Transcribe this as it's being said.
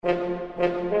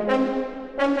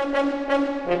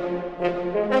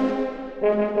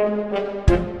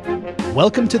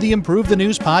Welcome to the Improve the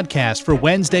News podcast for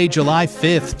Wednesday, July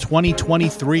 5th,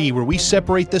 2023, where we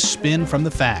separate the spin from the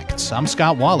facts. I'm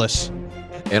Scott Wallace.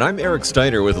 And I'm Eric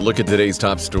Steiner with a look at today's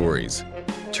top stories.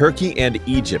 Turkey and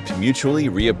Egypt mutually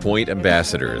reappoint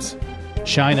ambassadors.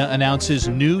 China announces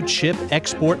new chip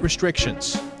export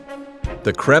restrictions.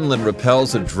 The Kremlin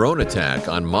repels a drone attack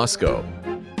on Moscow.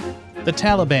 The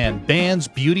Taliban bans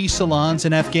beauty salons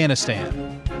in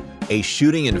Afghanistan. A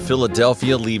shooting in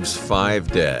Philadelphia leaves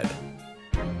 5 dead.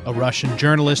 A Russian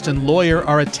journalist and lawyer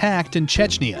are attacked in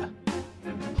Chechnya.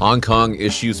 Hong Kong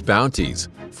issues bounties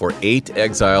for 8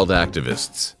 exiled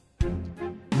activists.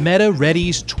 Meta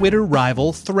readies Twitter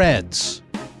rival Threads.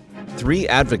 3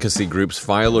 advocacy groups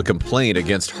file a complaint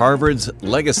against Harvard's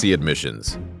legacy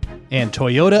admissions. And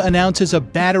Toyota announces a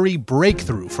battery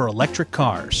breakthrough for electric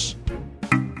cars.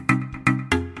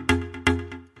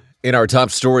 In our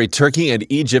top story, Turkey and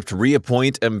Egypt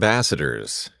reappoint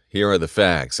ambassadors. Here are the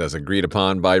facts as agreed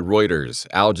upon by Reuters,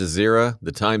 Al Jazeera,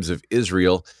 The Times of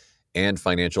Israel, and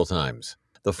Financial Times.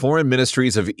 The foreign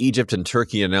ministries of Egypt and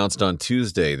Turkey announced on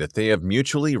Tuesday that they have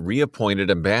mutually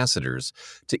reappointed ambassadors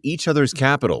to each other's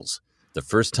capitals, the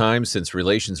first time since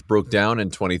relations broke down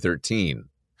in 2013.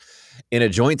 In a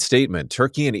joint statement,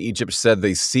 Turkey and Egypt said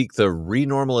they seek the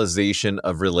renormalization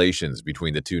of relations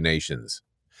between the two nations.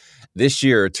 This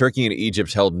year, Turkey and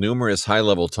Egypt held numerous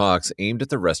high-level talks aimed at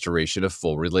the restoration of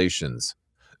full relations.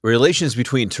 Relations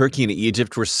between Turkey and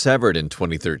Egypt were severed in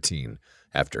 2013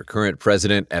 after current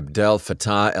President Abdel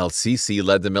Fattah el-Sisi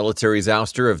led the military's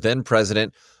ouster of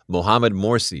then-President Mohamed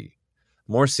Morsi.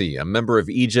 Morsi, a member of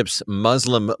Egypt's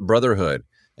Muslim Brotherhood,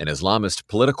 an Islamist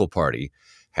political party,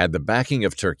 had the backing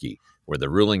of Turkey, where the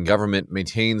ruling government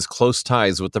maintains close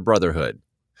ties with the Brotherhood.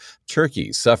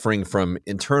 Turkey, suffering from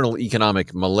internal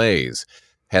economic malaise,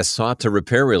 has sought to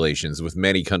repair relations with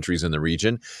many countries in the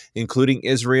region, including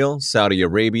Israel, Saudi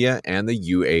Arabia, and the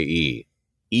UAE.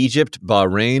 Egypt,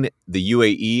 Bahrain, the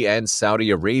UAE, and Saudi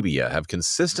Arabia have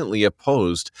consistently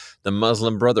opposed the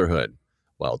Muslim Brotherhood,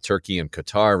 while Turkey and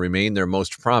Qatar remain their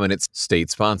most prominent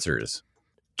state sponsors.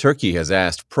 Turkey has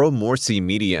asked pro-Morsi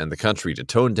media in the country to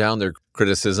tone down their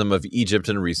criticism of Egypt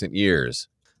in recent years.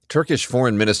 Turkish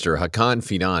Foreign Minister Hakan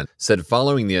Fidan said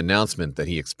following the announcement that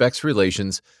he expects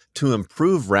relations to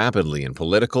improve rapidly in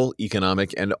political,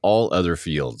 economic, and all other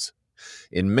fields.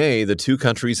 In May, the two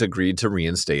countries agreed to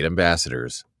reinstate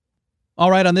ambassadors.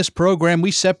 All right, on this program,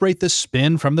 we separate the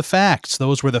spin from the facts.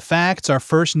 Those were the facts. Our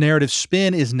first narrative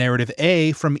spin is narrative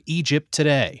A from Egypt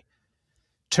Today.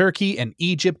 Turkey and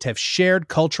Egypt have shared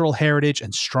cultural heritage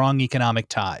and strong economic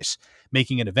ties,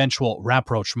 making an eventual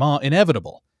rapprochement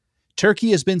inevitable.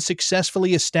 Turkey has been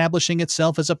successfully establishing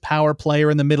itself as a power player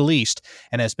in the Middle East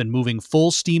and has been moving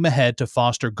full steam ahead to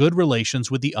foster good relations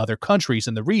with the other countries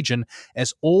in the region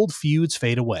as old feuds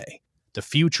fade away. The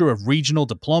future of regional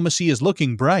diplomacy is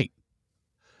looking bright.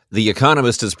 The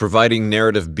Economist is providing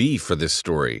narrative B for this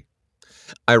story.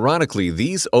 Ironically,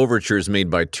 these overtures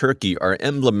made by Turkey are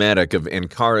emblematic of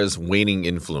Ankara's waning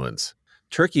influence.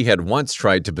 Turkey had once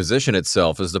tried to position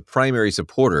itself as the primary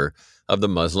supporter of the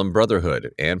Muslim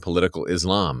Brotherhood and political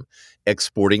Islam,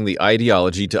 exporting the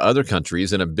ideology to other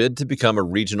countries in a bid to become a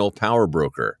regional power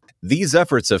broker. These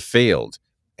efforts have failed,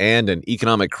 and an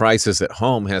economic crisis at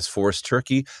home has forced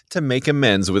Turkey to make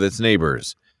amends with its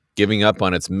neighbors, giving up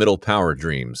on its middle power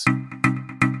dreams.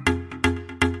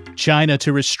 China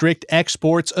to restrict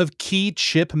exports of key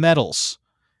chip metals.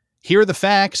 Here are the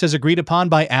facts as agreed upon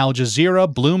by Al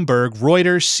Jazeera, Bloomberg,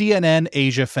 Reuters, CNN,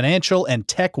 Asia Financial, and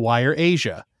TechWire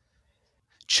Asia.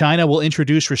 China will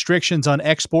introduce restrictions on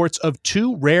exports of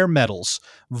 2 rare metals,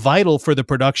 vital for the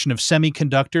production of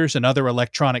semiconductors and other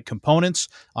electronic components,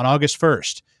 on August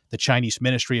 1st, the Chinese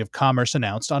Ministry of Commerce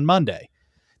announced on Monday.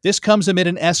 This comes amid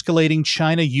an escalating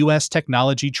China-U.S.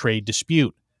 technology trade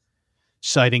dispute.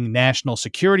 Citing national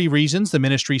security reasons, the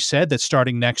ministry said that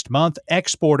starting next month,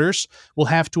 exporters will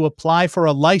have to apply for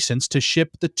a license to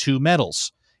ship the 2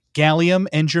 metals, gallium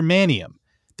and germanium,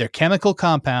 their chemical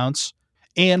compounds,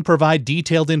 and provide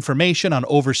detailed information on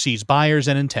overseas buyers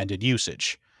and intended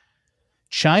usage.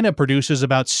 China produces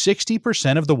about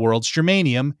 60% of the world's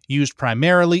germanium, used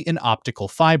primarily in optical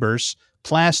fibers,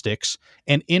 plastics,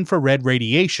 and infrared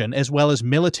radiation, as well as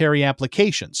military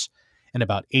applications, and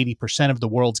about 80% of the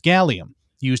world's gallium,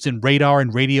 used in radar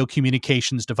and radio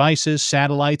communications devices,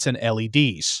 satellites, and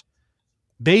LEDs.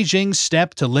 Beijing's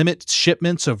step to limit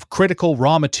shipments of critical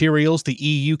raw materials the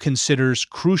EU considers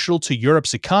crucial to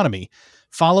Europe's economy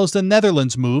follows the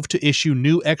Netherlands' move to issue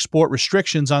new export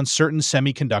restrictions on certain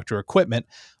semiconductor equipment,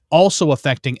 also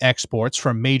affecting exports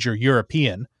from major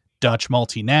European, Dutch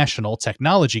multinational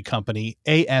technology company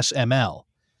ASML.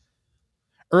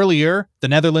 Earlier, the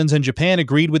Netherlands and Japan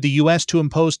agreed with the U.S. to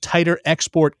impose tighter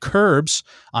export curbs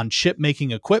on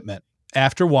chip-making equipment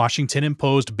after Washington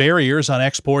imposed barriers on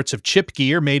exports of chip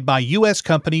gear made by U.S.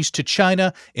 companies to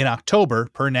China in October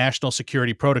per national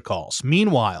security protocols.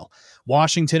 Meanwhile,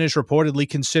 Washington is reportedly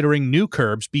considering new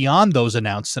curbs beyond those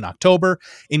announced in October,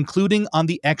 including on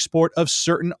the export of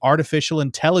certain artificial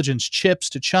intelligence chips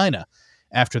to China,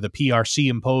 after the PRC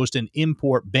imposed an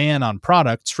import ban on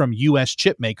products from U.S.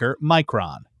 chipmaker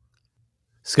Micron.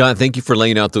 Scott, thank you for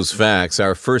laying out those facts.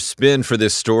 Our first spin for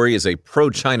this story is a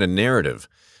pro-China narrative.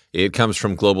 It comes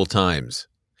from Global Times.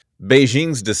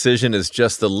 Beijing's decision is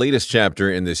just the latest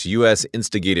chapter in this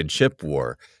U.S.-instigated chip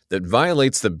war that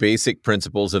violates the basic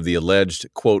principles of the alleged,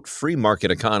 quote, free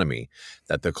market economy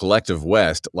that the collective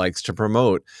West likes to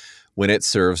promote when it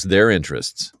serves their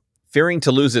interests. Fearing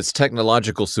to lose its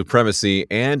technological supremacy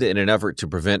and in an effort to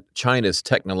prevent China's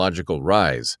technological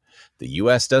rise, the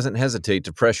U.S. doesn't hesitate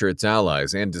to pressure its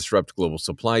allies and disrupt global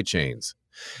supply chains.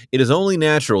 It is only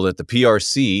natural that the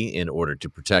PRC, in order to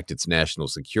protect its national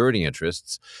security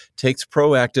interests, takes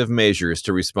proactive measures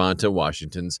to respond to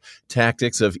Washington's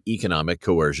tactics of economic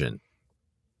coercion.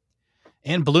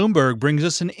 And Bloomberg brings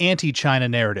us an anti-China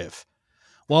narrative.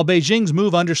 While Beijing's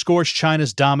move underscores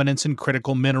China's dominance in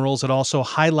critical minerals, it also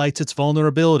highlights its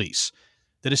vulnerabilities.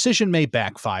 The decision may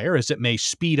backfire, as it may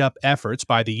speed up efforts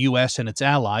by the U.S. and its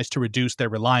allies to reduce their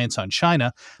reliance on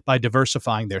China by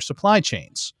diversifying their supply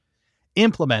chains.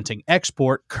 Implementing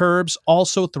export curbs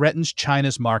also threatens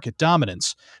China's market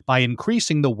dominance by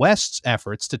increasing the West's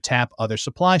efforts to tap other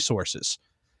supply sources.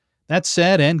 That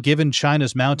said, and given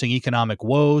China's mounting economic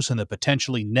woes and the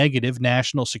potentially negative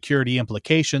national security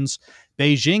implications,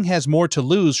 Beijing has more to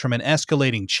lose from an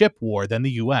escalating chip war than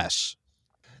the U.S.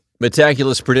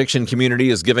 Metaculous prediction community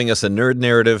is giving us a nerd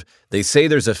narrative. They say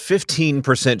there's a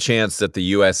 15% chance that the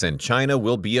U.S. and China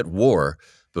will be at war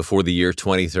before the year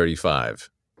 2035.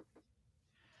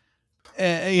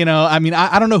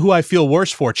 I don't know who I feel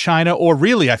worse for, China, or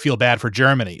really I feel bad for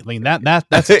Germany. I mean,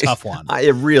 that's a tough one.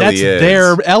 It really that's is.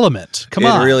 Their element. Come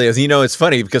on. It really is. It's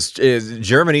funny because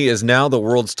Germany is now the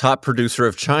world's top producer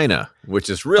of China,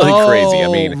 which is really crazy. I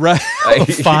mean, right.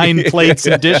 Fine plates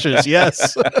and dishes,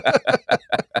 yes.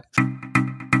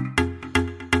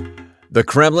 The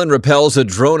Kremlin repels a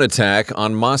drone attack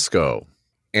on Moscow.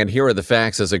 And here are the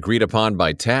facts as agreed upon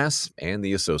by TASS and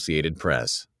the Associated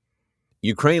Press.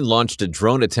 Ukraine launched a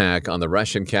drone attack on the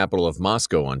Russian capital of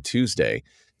Moscow on Tuesday,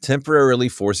 temporarily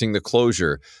forcing the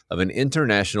closure of an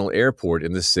international airport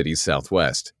in the city's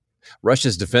southwest.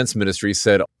 Russia's defense ministry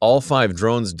said all 5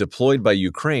 drones deployed by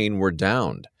Ukraine were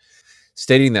downed,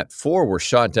 stating that 4 were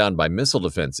shot down by missile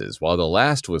defenses, while the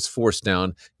last was forced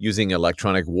down using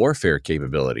electronic warfare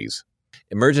capabilities.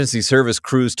 Emergency service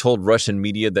crews told Russian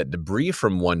media that debris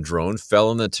from one drone fell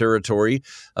on the territory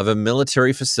of a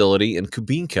military facility in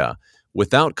Kubinka,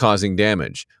 without causing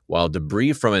damage, while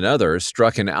debris from another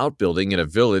struck an outbuilding in a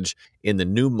village in the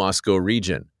New Moscow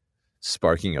region,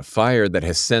 sparking a fire that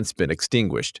has since been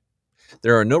extinguished.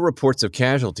 There are no reports of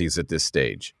casualties at this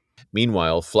stage.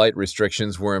 Meanwhile, flight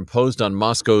restrictions were imposed on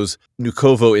Moscow's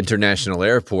Vnukovo International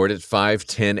Airport at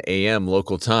 5:10 a.m.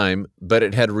 local time, but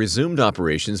it had resumed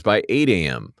operations by 8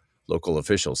 a.m., local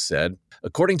officials said.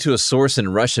 According to a source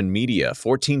in Russian media,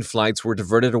 14 flights were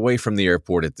diverted away from the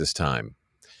airport at this time.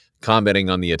 Commenting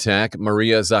on the attack,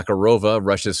 Maria Zakharova,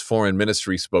 Russia's foreign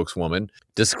ministry spokeswoman,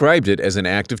 described it as an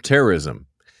act of terrorism.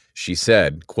 She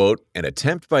said, quote, an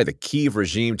attempt by the Kyiv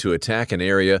regime to attack an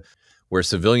area where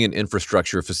civilian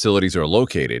infrastructure facilities are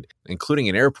located, including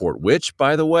an airport, which,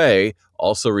 by the way,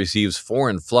 also receives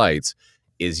foreign flights,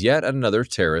 is yet another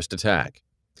terrorist attack.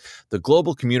 The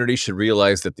global community should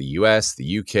realize that the U.S., the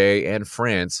U.K., and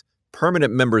France,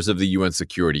 permanent members of the UN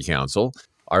Security Council,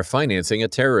 are financing a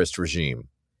terrorist regime.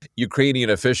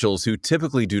 Ukrainian officials, who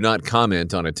typically do not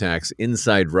comment on attacks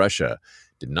inside Russia,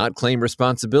 did not claim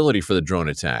responsibility for the drone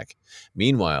attack.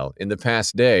 Meanwhile, in the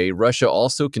past day, Russia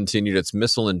also continued its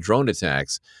missile and drone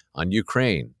attacks on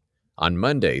Ukraine. On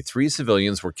Monday, 3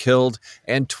 civilians were killed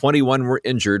and 21 were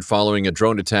injured following a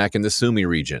drone attack in the Sumy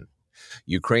region.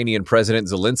 Ukrainian President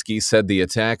Zelensky said the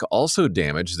attack also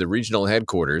damaged the regional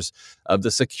headquarters of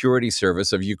the Security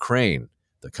Service of Ukraine,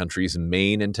 the country's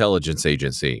main intelligence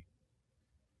agency.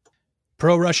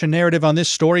 Pro-Russian narrative on this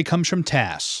story comes from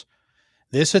TASS.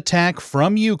 This attack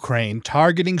from Ukraine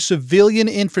targeting civilian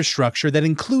infrastructure that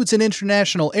includes an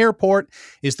international airport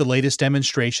is the latest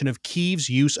demonstration of Kyiv's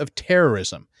use of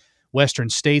terrorism. Western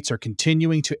states are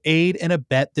continuing to aid and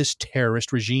abet this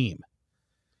terrorist regime.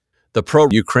 The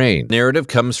pro-Ukraine narrative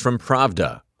comes from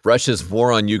Pravda. Russia's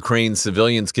war on Ukraine's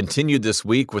civilians continued this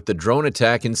week with the drone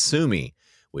attack in Sumy,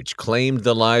 which claimed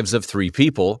the lives of 3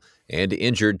 people and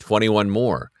injured 21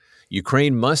 more.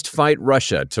 Ukraine must fight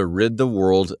Russia to rid the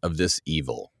world of this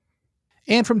evil.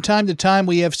 And from time to time,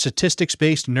 we have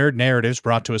statistics-based nerd narratives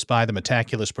brought to us by the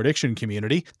Metaculus prediction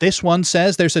community. This one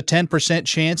says there's a 10%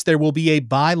 chance there will be a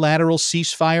bilateral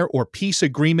ceasefire or peace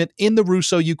agreement in the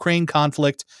Russo-Ukraine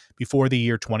conflict before the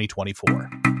year 2024.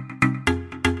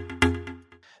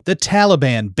 The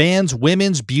Taliban bans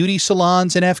women's beauty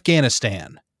salons in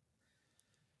Afghanistan.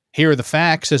 Here are the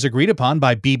facts as agreed upon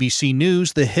by BBC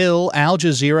News, The Hill, Al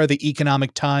Jazeera, The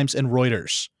Economic Times, and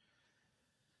Reuters.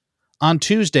 On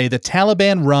Tuesday, the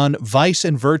Taliban-run Vice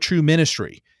and Virtue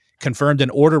Ministry confirmed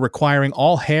an order requiring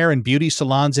all hair and beauty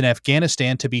salons in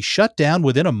Afghanistan to be shut down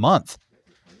within a month.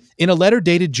 In a letter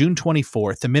dated June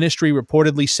 24th, the ministry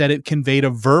reportedly said it conveyed a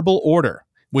verbal order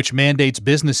which mandates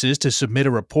businesses to submit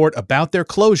a report about their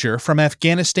closure from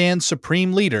Afghanistan's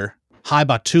supreme leader,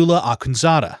 Hibatullah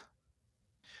Akhundzada.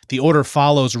 The order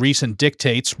follows recent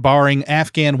dictates barring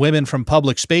Afghan women from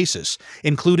public spaces,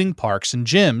 including parks and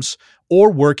gyms,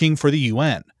 or working for the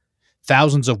UN.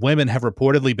 Thousands of women have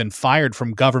reportedly been fired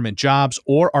from government jobs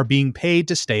or are being paid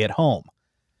to stay at home.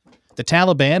 The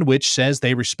Taliban, which says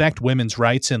they respect women's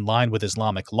rights in line with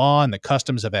Islamic law and the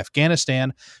customs of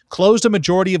Afghanistan, closed a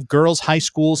majority of girls' high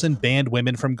schools and banned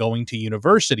women from going to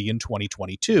university in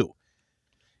 2022.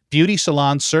 Beauty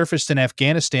salons surfaced in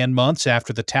Afghanistan months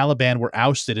after the Taliban were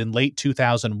ousted in late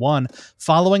 2001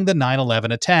 following the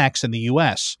 9/11 attacks in the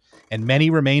U.S., and many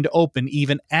remained open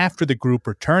even after the group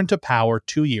returned to power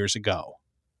 2 years ago.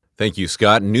 Thank you,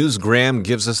 Scott. Newsgram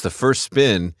gives us the first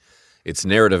spin. It's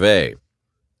Narrative A.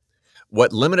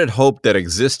 What limited hope that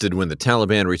existed when the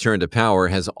Taliban returned to power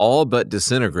has all but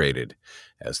disintegrated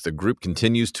as the group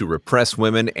continues to repress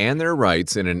women and their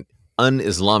rights in an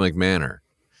un-Islamic manner.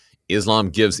 Islam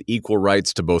gives equal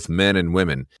rights to both men and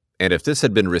women, and if this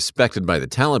had been respected by the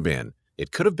Taliban,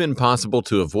 it could have been possible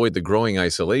to avoid the growing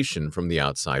isolation from the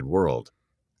outside world.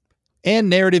 And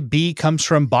Narrative B comes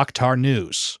from Bakhtar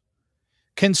News.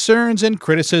 Concerns and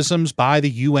criticisms by the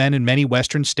UN and many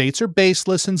Western states are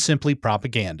baseless and simply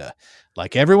propaganda.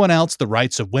 Like everyone else, the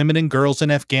rights of women and girls in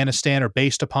Afghanistan are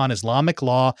based upon Islamic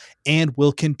law and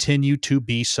will continue to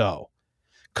be so.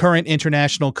 Current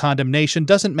international condemnation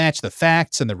doesn't match the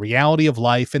facts and the reality of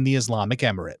life in the Islamic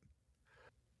Emirate.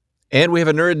 And we have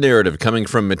a nerd narrative coming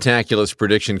from Metaculus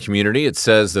prediction community. It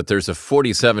says that there's a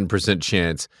 47%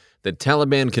 chance that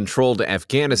Taliban-controlled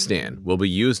Afghanistan will be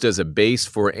used as a base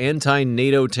for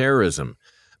anti-NATO terrorism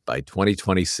by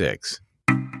 2026.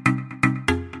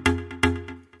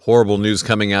 Horrible news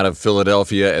coming out of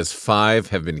Philadelphia as 5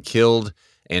 have been killed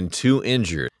and 2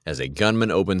 injured as a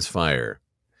gunman opens fire.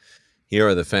 Here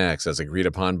are the facts as agreed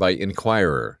upon by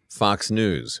Inquirer, Fox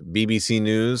News, BBC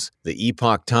News, The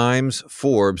Epoch Times,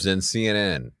 Forbes, and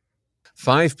CNN.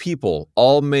 5 people,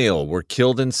 all male, were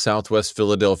killed in southwest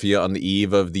Philadelphia on the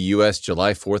eve of the U.S.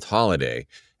 July 4th holiday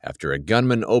after a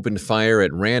gunman opened fire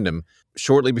at random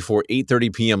shortly before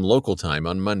 8:30 p.m. local time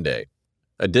on Monday.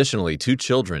 Additionally, 2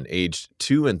 children aged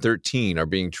 2 and 13 are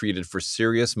being treated for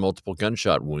serious multiple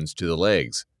gunshot wounds to the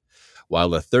legs,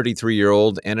 while a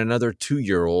 33-year-old and another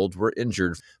 2-year-old were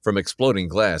injured from exploding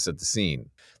glass at the scene.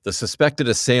 The suspected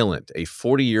assailant, a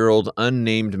 40-year-old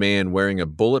unnamed man wearing a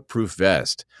bulletproof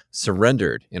vest,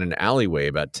 surrendered in an alleyway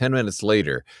about 10 minutes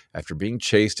later after being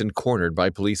chased and cornered by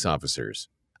police officers.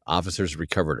 Officers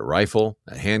recovered a rifle,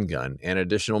 a handgun, and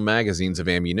additional magazines of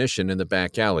ammunition in the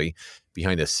back alley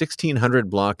behind a 1600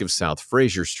 block of South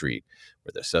Fraser Street,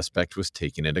 where the suspect was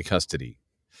taken into custody.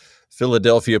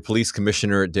 Philadelphia Police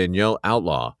Commissioner Danielle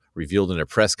Outlaw revealed in a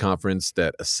press conference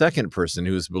that a second person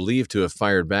who is believed to have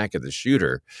fired back at the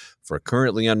shooter for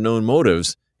currently unknown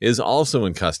motives is also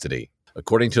in custody.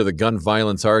 According to the Gun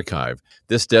Violence Archive,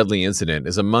 this deadly incident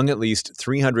is among at least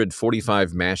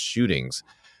 345 mass shootings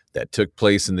that took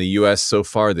place in the U.S. so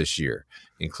far this year,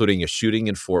 including a shooting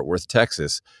in Fort Worth,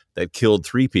 Texas, that killed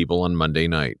 3 people on Monday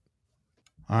night.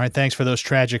 All right, thanks for those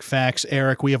tragic facts,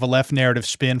 Eric. We have a left narrative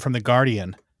spin from The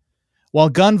Guardian. While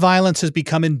gun violence has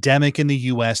become endemic in the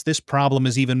U.S., this problem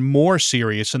is even more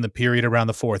serious in the period around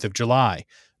the 4th of July.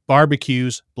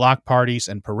 Barbecues, block parties,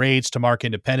 and parades to mark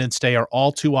Independence Day are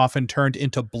all too often turned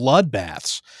into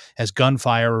bloodbaths as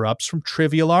gunfire erupts from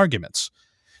trivial arguments.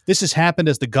 This has happened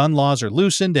as the gun laws are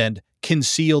loosened and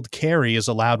concealed carry is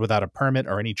allowed without a permit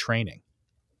or any training.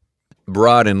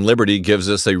 Broad and Liberty gives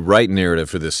us a right narrative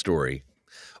for this story.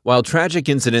 While tragic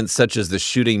incidents such as the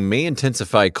shooting may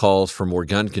intensify calls for more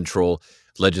gun control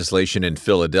legislation in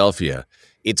Philadelphia,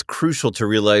 it's crucial to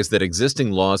realize that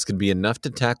existing laws can be enough to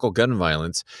tackle gun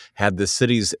violence had the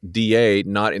city's DA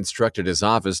not instructed his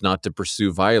office not to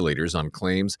pursue violators on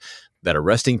claims that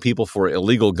arresting people for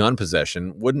illegal gun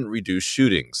possession wouldn't reduce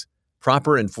shootings.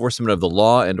 Proper enforcement of the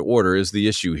law and order is the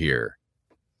issue here.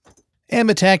 And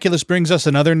Metaculus brings us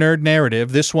another nerd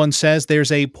narrative. This one says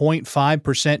there's a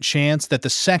 0.5% chance that the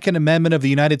Second Amendment of the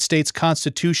United States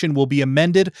Constitution will be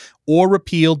amended or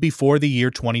repealed before the year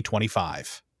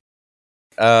 2025.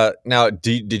 Now,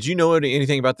 did you know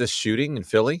anything about this shooting in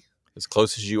Philly, as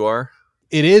close as you are?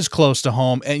 It is close to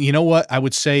home. And you know what I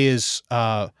would say is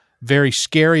very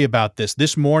scary about this?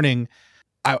 This morning,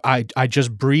 I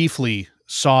just briefly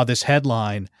saw this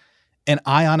headline, and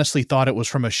I honestly thought it was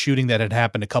from a shooting that had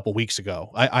happened a couple weeks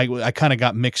ago. I kind of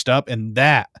got mixed up, and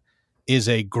that is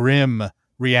a grim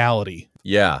reality.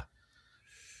 Yeah.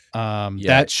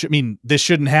 This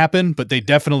shouldn't happen, but they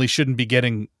definitely shouldn't be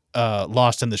getting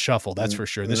lost in the shuffle. That's for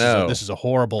sure. This is a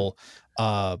horrible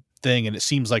thing, and it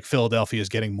seems like Philadelphia is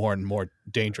getting more and more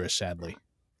dangerous, sadly.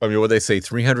 I mean, what they say,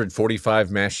 345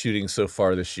 mass shootings so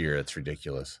far this year. That's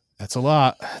ridiculous. That's a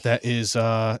lot. That is,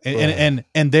 and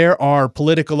there are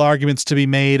political arguments to be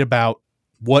made about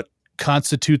what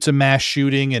constitutes a mass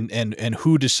shooting and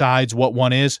who decides what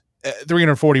one is.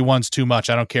 341 is too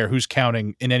much. I don't care who's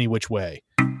counting in any which way.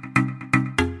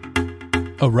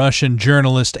 A Russian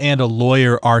journalist and a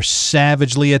lawyer are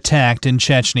savagely attacked in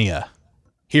Chechnya.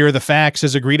 Here are the facts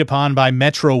as agreed upon by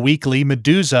Metro Weekly,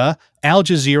 Meduza, Al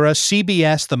Jazeera,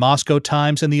 CBS, the Moscow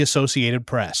Times, and the Associated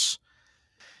Press.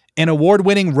 An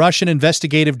award-winning Russian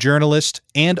investigative journalist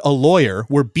and a lawyer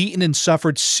were beaten and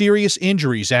suffered serious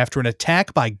injuries after an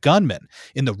attack by gunmen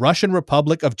in the Russian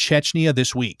Republic of Chechnya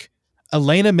this week.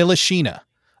 Elena Milishina,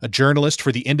 a journalist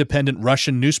for the independent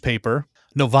Russian newspaper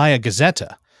Novaya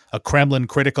Gazeta, a Kremlin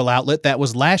critical outlet that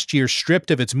was last year stripped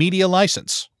of its media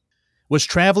license, was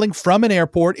traveling from an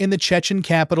airport in the Chechen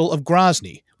capital of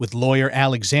Grozny with lawyer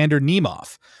Alexander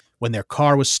Nemov when their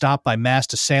car was stopped by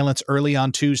masked assailants early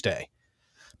on Tuesday.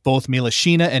 Both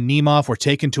Milishina and Nemov were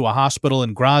taken to a hospital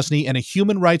in Grozny, and a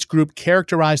human rights group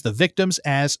characterized the victims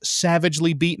as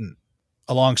savagely beaten.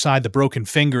 Alongside the broken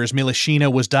fingers,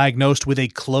 Milishina was diagnosed with a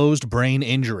closed brain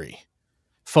injury.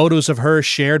 Photos of her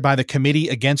shared by the Committee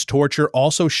Against Torture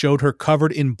also showed her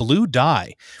covered in blue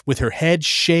dye, with her head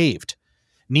shaved.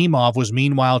 Nemov was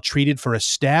meanwhile treated for a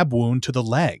stab wound to the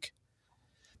leg.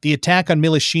 The attack on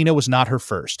Milishina was not her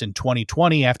first. In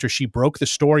 2020, after she broke the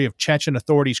story of Chechen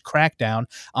authorities' crackdown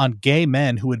on gay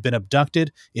men who had been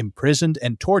abducted, imprisoned,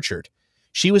 and tortured,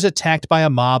 she was attacked by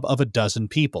a mob of a dozen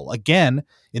people, again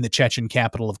in the Chechen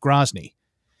capital of Grozny.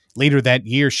 Later that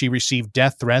year, she received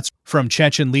death threats from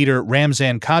Chechen leader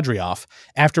Ramzan Kadyrov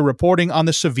after reporting on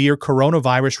the severe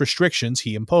coronavirus restrictions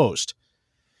he imposed.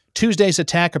 Tuesday's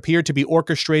attack appeared to be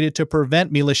orchestrated to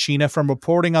prevent Milishina from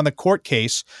reporting on the court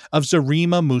case of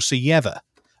Zarima Musayeva,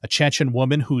 a Chechen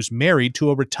woman who's married to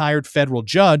a retired federal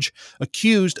judge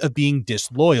accused of being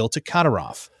disloyal to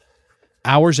Kadyrov.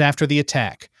 Hours after the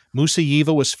attack,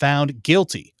 Musayeva was found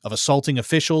guilty of assaulting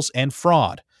officials and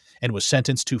fraud and was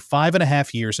sentenced to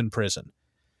 5.5 years in prison.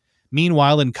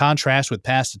 Meanwhile, in contrast with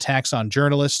past attacks on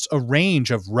journalists, a range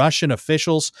of Russian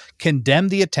officials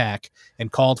condemned the attack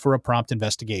and called for a prompt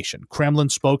investigation. Kremlin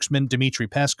spokesman Dmitry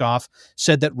Peskov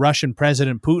said that Russian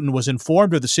President Putin was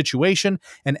informed of the situation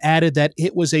and added that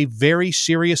it was a very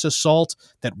serious assault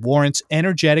that warrants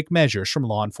energetic measures from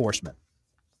law enforcement.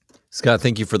 Scott,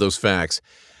 thank you for those facts.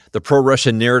 The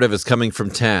pro-Russian narrative is coming from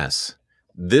TASS.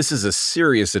 This is a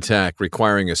serious attack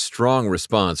requiring a strong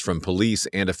response from police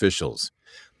and officials.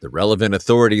 The relevant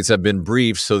authorities have been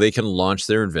briefed so they can launch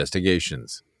their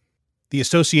investigations. The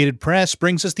Associated Press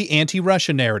brings us the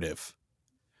anti-Russia narrative.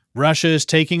 Russia is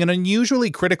taking an unusually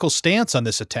critical stance on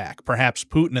this attack. Perhaps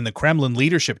Putin and the Kremlin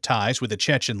leadership ties with the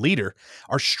Chechen leader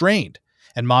are strained,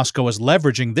 and Moscow is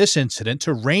leveraging this incident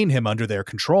to rein him under their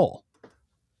control.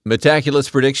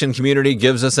 Metaculus prediction community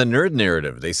gives us a nerd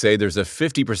narrative. They say there's a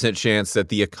 50% chance that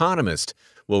The Economist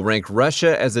will rank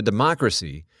Russia as a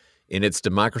democracy in its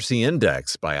democracy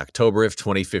index by October of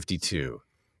 2052.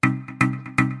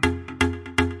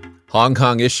 Hong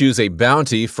Kong issues a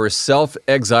bounty for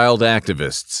self-exiled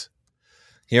activists.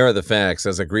 Here are the facts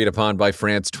as agreed upon by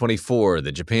France 24,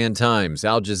 the Japan Times,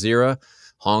 Al Jazeera,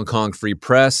 Hong Kong Free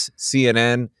Press,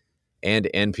 CNN, and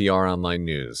NPR Online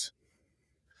News.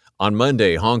 On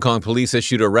Monday, Hong Kong police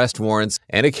issued arrest warrants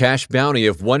and a cash bounty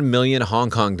of 1 million Hong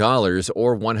Kong dollars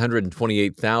or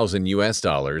 128,000 US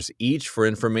dollars each for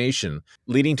information,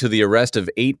 leading to the arrest of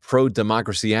 8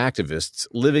 pro-democracy activists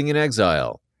living in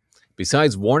exile.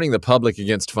 Besides warning the public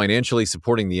against financially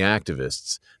supporting the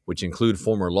activists, which include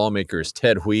former lawmakers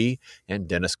Ted Hui and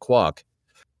Dennis Kwok,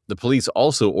 the police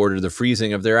also ordered the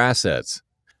freezing of their assets.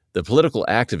 The political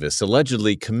activists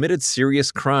allegedly committed serious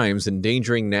crimes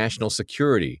endangering national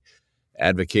security,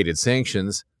 advocated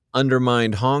sanctions,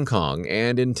 undermined Hong Kong,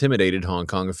 and intimidated Hong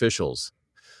Kong officials.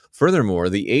 Furthermore,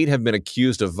 the 8 have been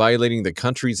accused of violating the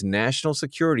country's national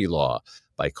security law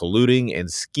by colluding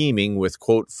and scheming with,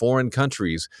 quote, foreign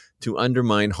countries to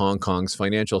undermine Hong Kong's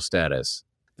financial status.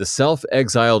 The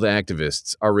self-exiled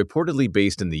activists are reportedly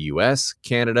based in the US,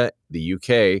 Canada, the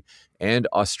UK, and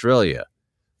Australia,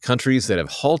 countries that have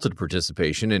halted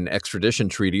participation in extradition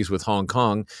treaties with Hong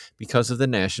Kong because of the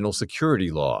national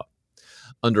security law.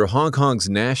 Under Hong Kong's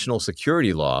national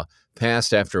security law,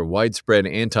 passed after widespread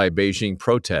anti-Beijing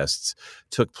protests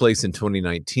took place in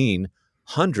 2019,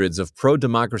 hundreds of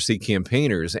pro-democracy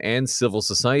campaigners and civil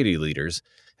society leaders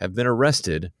have been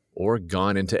arrested or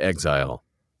gone into exile.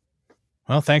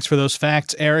 Well, thanks for those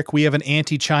facts, Eric. We have an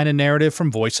anti-China narrative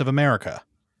from Voice of America.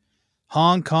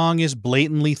 Hong Kong is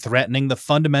blatantly threatening the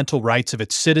fundamental rights of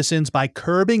its citizens by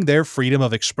curbing their freedom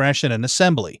of expression and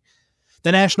assembly.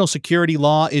 The national security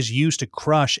law is used to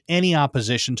crush any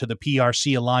opposition to the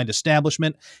PRC-aligned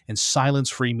establishment and silence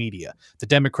free media. The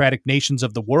democratic nations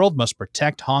of the world must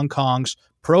protect Hong Kong's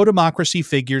pro-democracy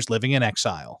figures living in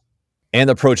exile. And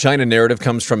the pro-China narrative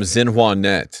comes from Xinhua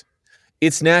Net.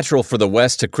 It's natural for the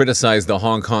West to criticize the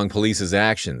Hong Kong police's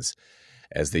actions,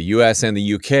 as the US and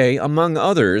the UK, among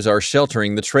others, are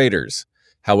sheltering the traitors.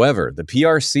 However, the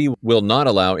PRC will not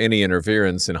allow any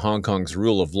interference in Hong Kong's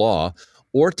rule of law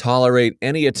or tolerate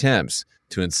any attempts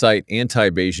to incite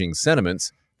anti-Beijing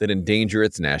sentiments that endanger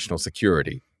its national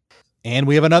security. And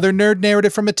we have another nerd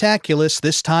narrative from Metaculus.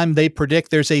 This time they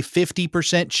predict there's a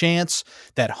 50% chance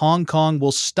that Hong Kong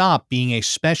will stop being a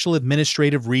special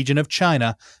administrative region of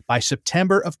China by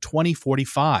September of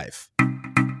 2045.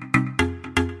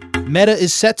 Meta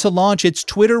is set to launch its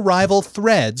Twitter rival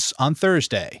Threads on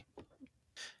Thursday.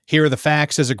 Here are the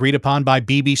facts as agreed upon by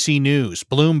BBC News,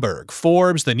 Bloomberg,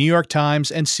 Forbes, The New York Times,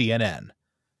 and CNN.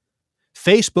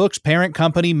 Facebook's parent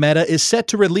company Meta is set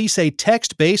to release a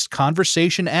text-based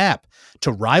conversation app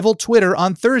to rival Twitter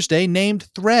on Thursday named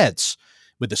Threads,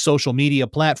 with the social media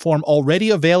platform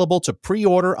already available to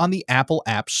pre-order on the Apple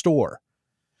App Store.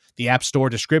 The App Store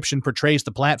description portrays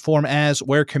the platform as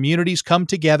where communities come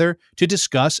together to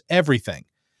discuss everything,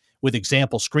 with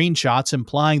example screenshots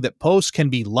implying that posts can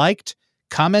be liked,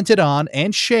 commented on,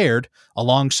 and shared,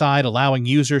 alongside allowing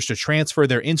users to transfer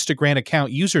their Instagram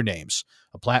account usernames,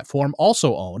 a platform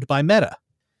also owned by Meta.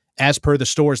 As per the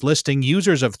store's listing,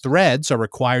 users of Threads are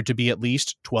required to be at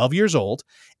least 12 years old,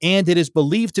 and it is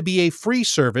believed to be a free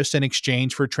service in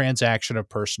exchange for transaction of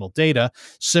personal data,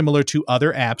 similar to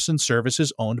other apps and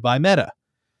services owned by Meta.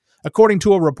 According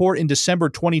to a report in December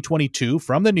 2022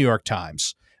 from the New York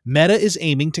Times, Meta is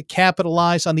aiming to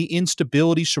capitalize on the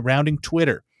instability surrounding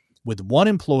Twitter, with one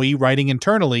employee writing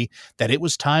internally that it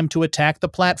was time to attack the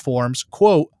platform's,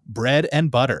 quote, bread and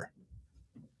butter.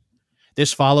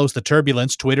 This follows the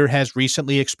turbulence Twitter has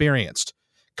recently experienced.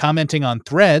 Commenting on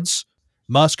Threads,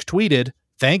 Musk tweeted,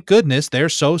 "Thank goodness they're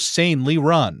so sanely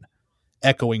run,"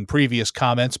 echoing previous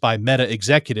comments by Meta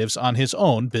executives on his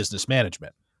own business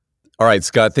management. All right,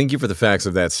 Scott, thank you for the facts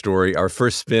of that story. Our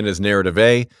first spin is Narrative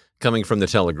A, coming from The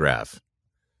Telegraph.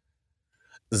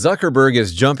 Zuckerberg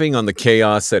is jumping on the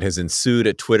chaos that has ensued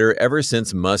at Twitter ever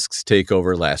since Musk's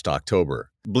takeover last October.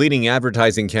 Bleeding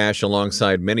advertising cash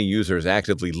alongside many users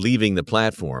actively leaving the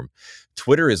platform,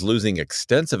 Twitter is losing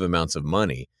extensive amounts of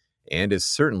money and is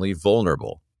certainly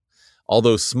vulnerable.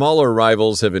 Although smaller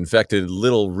rivals have inflicted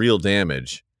little real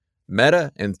damage,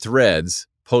 Meta and Threads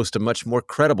pose a much more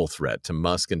credible threat to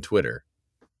Musk and Twitter.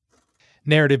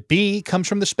 Narrative B comes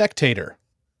from The Spectator.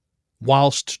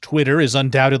 Whilst Twitter is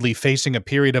undoubtedly facing a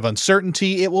period of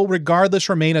uncertainty, it will regardless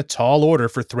remain a tall order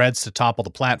for Threads to topple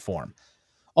the platform.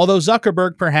 Although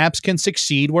Zuckerberg perhaps can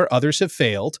succeed where others have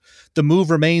failed, the move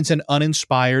remains an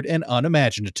uninspired and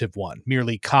unimaginative one,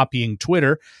 merely copying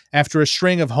Twitter after a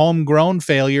string of homegrown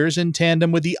failures in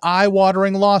tandem with the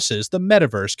eye-watering losses the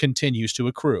metaverse continues to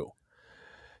accrue.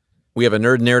 We have a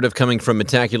nerd narrative coming from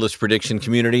Metaculus Prediction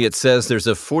Community. It says there's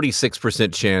a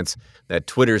 46% chance that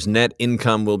Twitter's net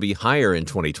income will be higher in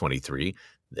 2023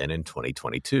 than in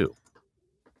 2022.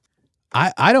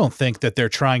 I don't think that they're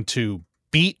trying to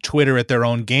beat Twitter at their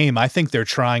own game. I think they're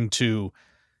trying to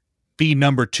be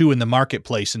number two in the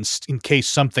marketplace in case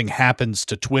something happens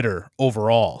to Twitter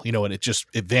overall, and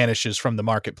it vanishes from the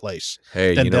marketplace.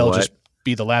 Hey, then you know they'll what? just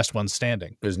be the last one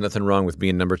standing. There's nothing wrong with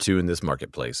being number two in this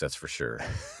marketplace, that's for sure.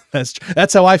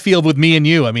 That's how I feel with me and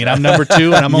you. I mean, I'm number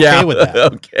two, and I'm okay with that.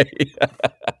 Okay.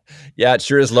 Yeah, it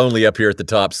sure is lonely up here at the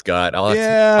top, Scott.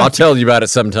 I'll tell you about it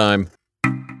sometime.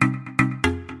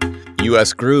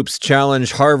 U.S. groups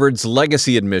challenge Harvard's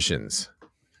legacy admissions.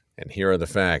 And here are the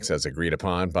facts as agreed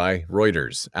upon by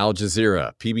Reuters, Al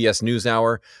Jazeera, PBS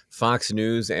NewsHour, Fox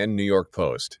News, and New York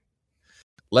Post.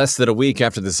 Less than a week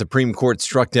after the Supreme Court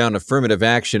struck down affirmative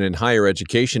action in higher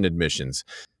education admissions,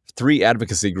 3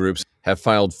 advocacy groups have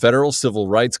filed federal civil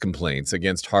rights complaints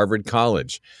against Harvard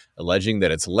College, alleging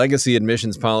that its legacy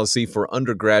admissions policy for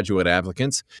undergraduate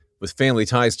applicants with family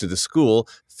ties to the school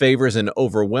favors an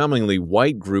overwhelmingly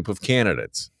white group of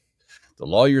candidates. The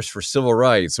Lawyers for Civil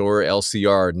Rights, or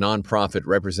LCR, nonprofit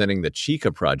representing the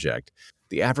Chica Project,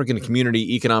 the African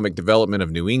Community Economic Development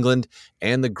of New England,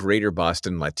 and the Greater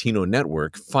Boston Latino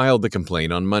Network filed the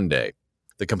complaint on Monday.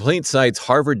 The complaint cites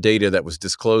Harvard data that was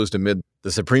disclosed amid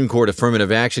the Supreme Court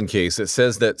affirmative action case that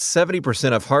says that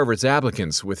 70% of Harvard's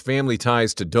applicants with family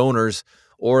ties to donors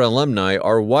or alumni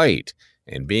are white,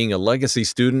 and being a legacy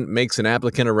student makes an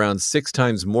applicant around 6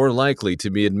 times more likely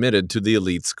to be admitted to the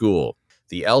elite school.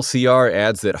 The LCR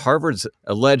adds that Harvard's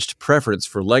alleged preference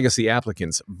for legacy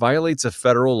applicants violates a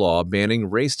federal law banning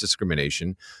race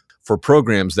discrimination for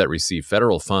programs that receive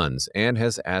federal funds and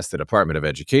has asked the Department of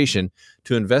Education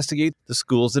to investigate the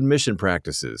school's admission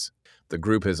practices. The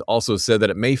group has also said that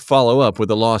it may follow up with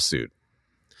a lawsuit.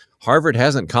 Harvard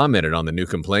hasn't commented on the new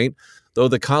complaint, though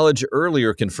the college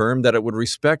earlier confirmed that it would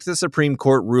respect the Supreme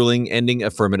Court ruling ending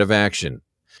affirmative action.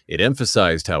 It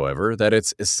emphasized, however, that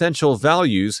its essential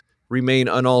values remain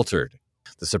unaltered.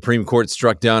 The Supreme Court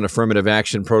struck down affirmative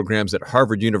action programs at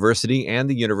Harvard University and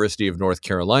the University of North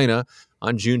Carolina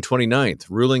on June 29th,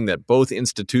 ruling that both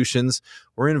institutions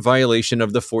were in violation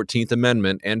of the 14th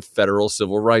Amendment and federal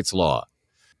civil rights law.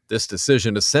 This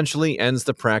decision essentially ends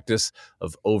the practice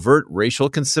of overt racial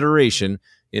consideration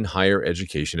in higher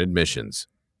education admissions.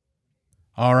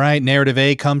 All right, narrative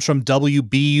A comes from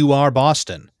WBUR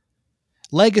Boston.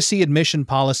 Legacy admission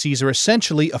policies are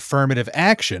essentially affirmative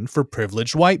action for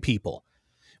privileged white people.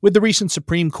 With the recent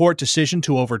Supreme Court decision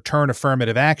to overturn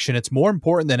affirmative action, it's more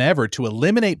important than ever to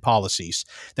eliminate policies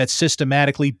that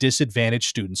systematically disadvantage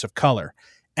students of color.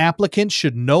 Applicants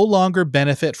should no longer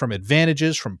benefit from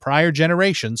advantages from prior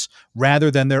generations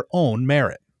rather than their own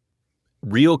merit.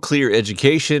 Real Clear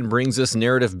Education brings us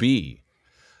narrative B.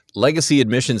 Legacy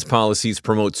admissions policies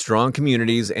promote strong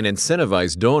communities and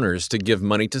incentivize donors to give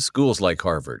money to schools like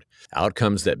Harvard,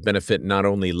 outcomes that benefit not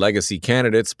only legacy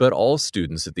candidates but all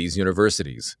students at these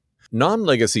universities.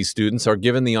 Non-legacy students are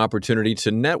given the opportunity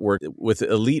to network with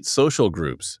elite social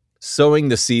groups, sowing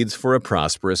the seeds for a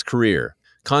prosperous career.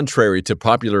 Contrary to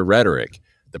popular rhetoric,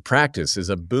 the practice is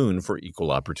a boon for equal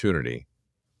opportunity.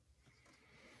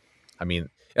 I mean,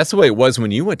 that's the way it was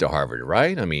when you went to Harvard,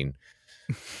 right? I mean,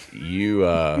 you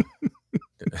I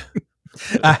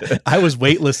was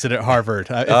waitlisted at Harvard.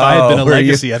 If I had been a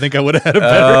legacy, I think I would have had a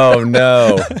better. Oh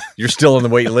no, you're still on the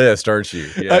wait list, aren't you?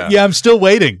 Yeah, I'm still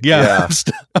waiting. Yeah.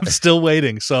 I'm still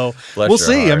waiting. So we'll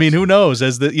see. Hearts. I mean, who knows?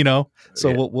 As the so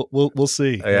yeah. we'll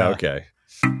see. Yeah. Okay.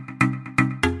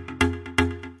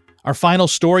 Our final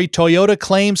story: Toyota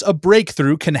claims a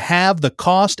breakthrough can halve the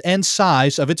cost and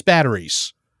size of its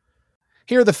batteries.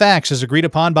 Here are the facts as agreed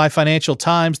upon by Financial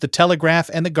Times, The Telegraph,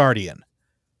 and The Guardian.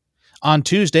 On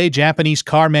Tuesday, Japanese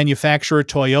car manufacturer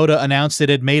Toyota announced it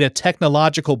had made a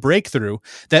technological breakthrough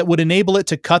that would enable it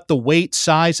to cut the weight,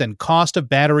 size, and cost of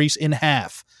batteries in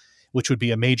half, which would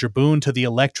be a major boon to the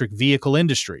electric vehicle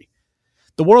industry.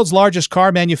 The world's largest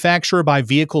car manufacturer by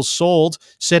vehicles sold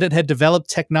said it had developed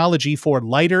technology for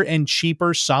lighter and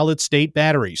cheaper solid-state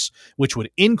batteries, which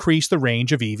would increase the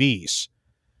range of EVs.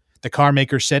 The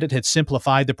carmaker said it had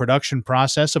simplified the production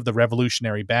process of the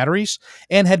revolutionary batteries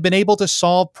and had been able to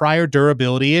solve prior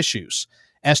durability issues,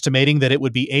 estimating that it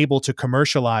would be able to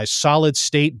commercialize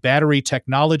solid-state battery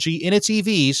technology in its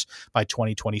EVs by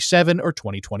 2027 or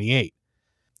 2028.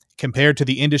 Compared to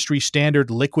the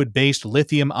industry-standard liquid-based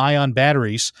lithium-ion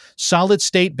batteries,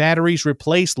 solid-state batteries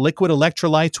replace liquid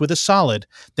electrolytes with a solid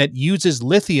that uses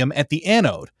lithium at the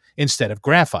anode instead of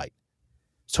graphite.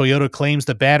 Toyota claims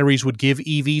the batteries would give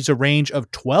EVs a range of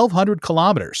 1,200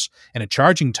 kilometers and a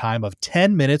charging time of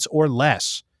 10 minutes or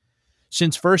less.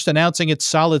 Since first announcing its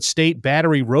solid-state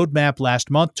battery roadmap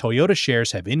last month, Toyota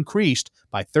shares have increased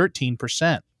by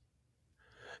 13%.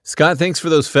 Scott, thanks for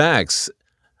those facts.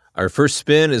 Our first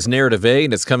spin is Narrative A,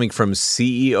 and it's coming from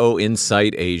CEO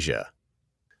Insight Asia.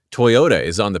 Toyota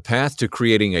is on the path to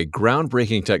creating a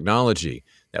groundbreaking technology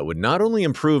that would not only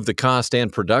improve the cost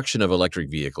and production of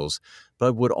electric vehicles,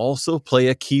 but would also play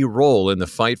a key role in the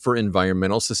fight for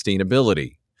environmental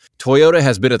sustainability. Toyota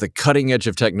has been at the cutting edge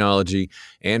of technology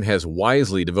and has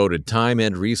wisely devoted time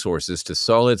and resources to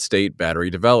solid-state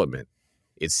battery development.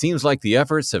 It seems like the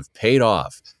efforts have paid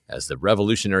off, as the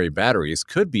revolutionary batteries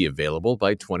could be available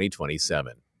by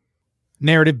 2027.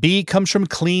 Narrative B comes from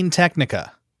Clean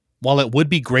Technica. While it would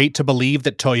be great to believe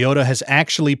that Toyota has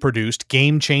actually produced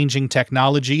game-changing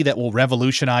technology that will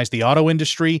revolutionize the auto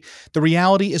industry, the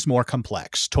reality is more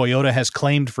complex. Toyota has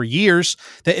claimed for years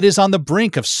that it is on the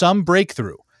brink of some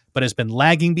breakthrough, but has been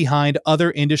lagging behind other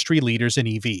industry leaders in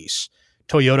EVs.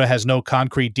 Toyota has no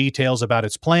concrete details about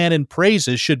its plan, and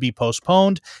praises should be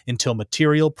postponed until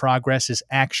material progress is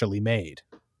actually made.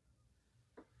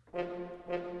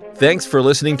 Thanks for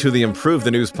listening to the Improve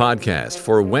the News podcast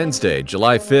for Wednesday,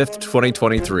 July 5th,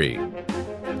 2023.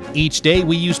 Each day,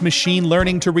 we use machine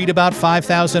learning to read about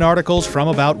 5,000 articles from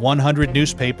about 100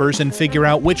 newspapers and figure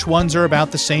out which ones are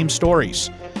about the same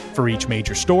stories. For each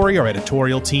major story, our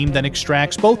editorial team then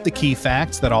extracts both the key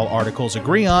facts that all articles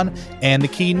agree on and the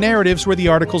key narratives where the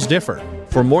articles differ.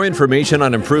 For more information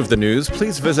on Improve the News,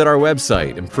 please visit our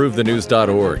website,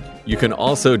 improvethenews.org. You can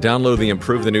also download the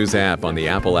Improve the News app on the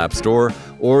Apple App Store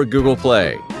or Google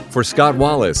Play. For Scott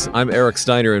Wallace, I'm Eric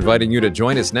Steiner, inviting you to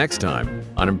join us next time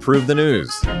on Improve the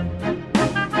News.